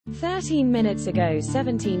13 minutes ago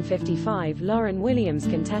 17:55 Lauren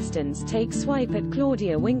WilliamsContestants take swipe at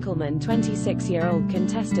Claudia Winkleman. 26-year-old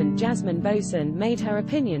contestant Jasmine Boatswain made her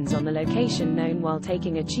opinions on the location known while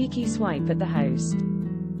taking a cheeky swipe at the host.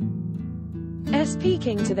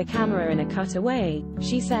 Speaking to the camera in a cutaway,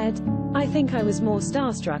 she said, "I think I was more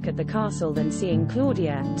starstruck at the castle than seeing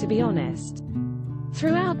Claudia, to be honest.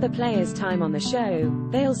 Throughout the players' time on the show,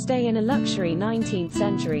 they'll stay in a luxury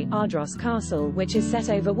 19th-century Ardross Castle which is set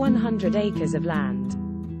over 100 acres of land.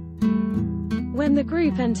 When the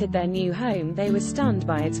group entered their new home they were stunned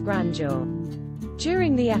by its grandeur."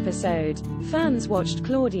 During the episode, fans watched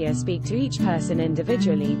Claudia speak to each person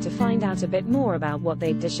individually to find out a bit more about what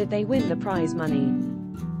they'd do should they win the prize money.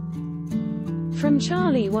 From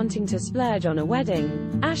Charlie wanting to splurge on a wedding,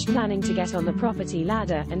 Ash planning to get on the property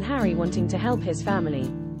ladder, and Harry wanting to help his family,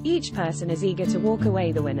 each person is eager to walk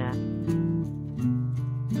away the winner.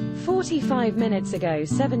 45 minutes ago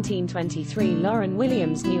 17:23 Lauren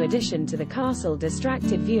Williams' new addition to the castle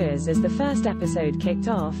distracted viewers as the first episode kicked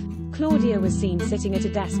off. Claudia was seen sitting at a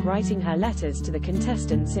desk writing her letters to the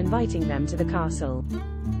contestants inviting them to the castle.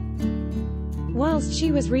 Whilst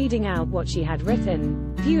she was reading out what she had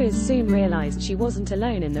written, viewers soon realized she wasn't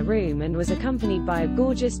alone in the room and was accompanied by a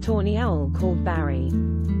gorgeous tawny owl called Barry.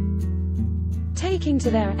 Taking to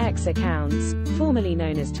their X accounts, formerly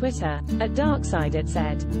known as Twitter, at Darkside it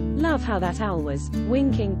said, "Love how that owl was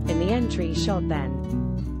winking" in the entry shot then.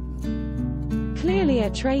 Clearly a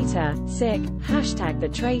traitor, sick, #the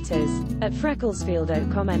Traitors, at Frecklesfielder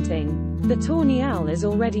commenting, "The tawny owl is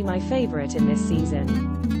already my favorite in this season."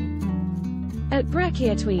 At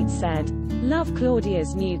Breccia tweets said, "Love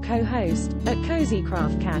Claudia's new co-host," at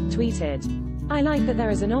CozyCraftCat tweeted, "I like that there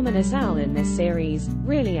is an ominous owl in this series,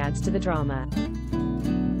 really adds to the drama."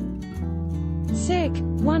 Sick.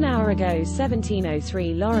 1 hour ago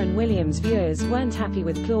 17:03 Lauren Williams viewers weren't happy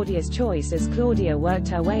with Claudia's choice as Claudia worked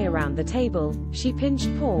her way around the table. She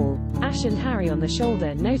pinched Paul, Ash and Harry on the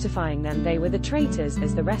shoulder notifying them they were the traitors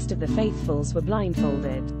as the rest of the faithfuls were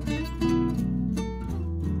blindfolded.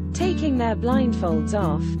 Taking their blindfolds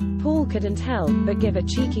off, Paul couldn't help but give a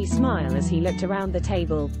cheeky smile as he looked around the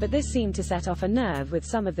table, but this seemed to set off a nerve with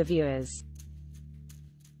some of the viewers.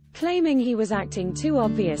 Claiming he was acting too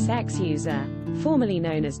obvious, X-user, formerly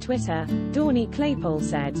known as Twitter, Dawny Claypole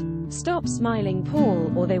said, "Stop smiling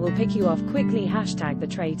Paul or they will pick you off quickly #the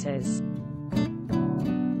Traitors."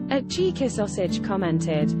 At Cheeky Sausage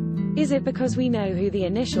commented, "Is it because we know who the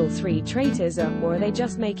initial 3 traitors are, or are they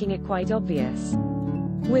just making it quite obvious?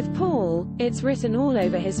 With Paul, it's written all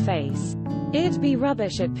over his face. It'd be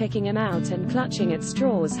rubbish at picking him out and clutching at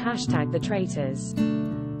straws #the Traitors."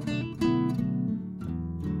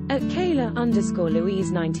 At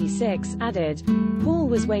Kayla_Louise96 added, "Paul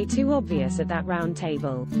was way too obvious at that round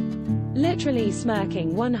table. Literally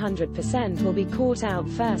smirking 100% will be caught out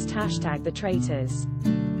first #the Traitors."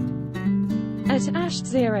 At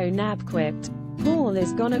Ash0nab quipped, "Paul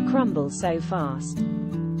is gonna crumble so fast.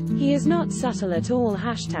 He is not subtle at all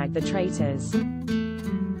 #the Traitors."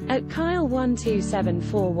 At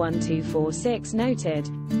Kyle12741246 noted,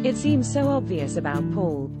 "It seems so obvious about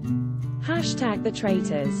Paul. #the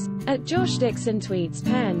Traitors." At Josh Dixon tweets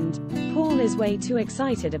penned, "Paul is way too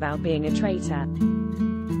excited about being a traitor.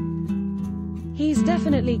 He's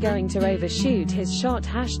definitely going to overshoot his shot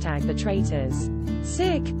 #the Traitors."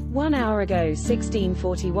 Sick. 1 hour ago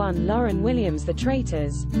 16:41 Lauren Williams The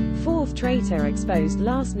Traitors, 4th traitor exposed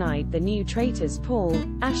last night. The new traitors Paul,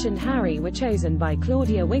 Ash and Harry were chosen by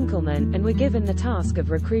Claudia Winkleman and were given the task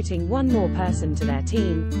of recruiting one more person to their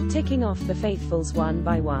team, ticking off the faithfuls one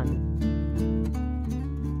by one.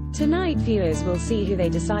 Tonight viewers will see who they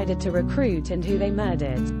decided to recruit and who they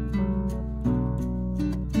murdered.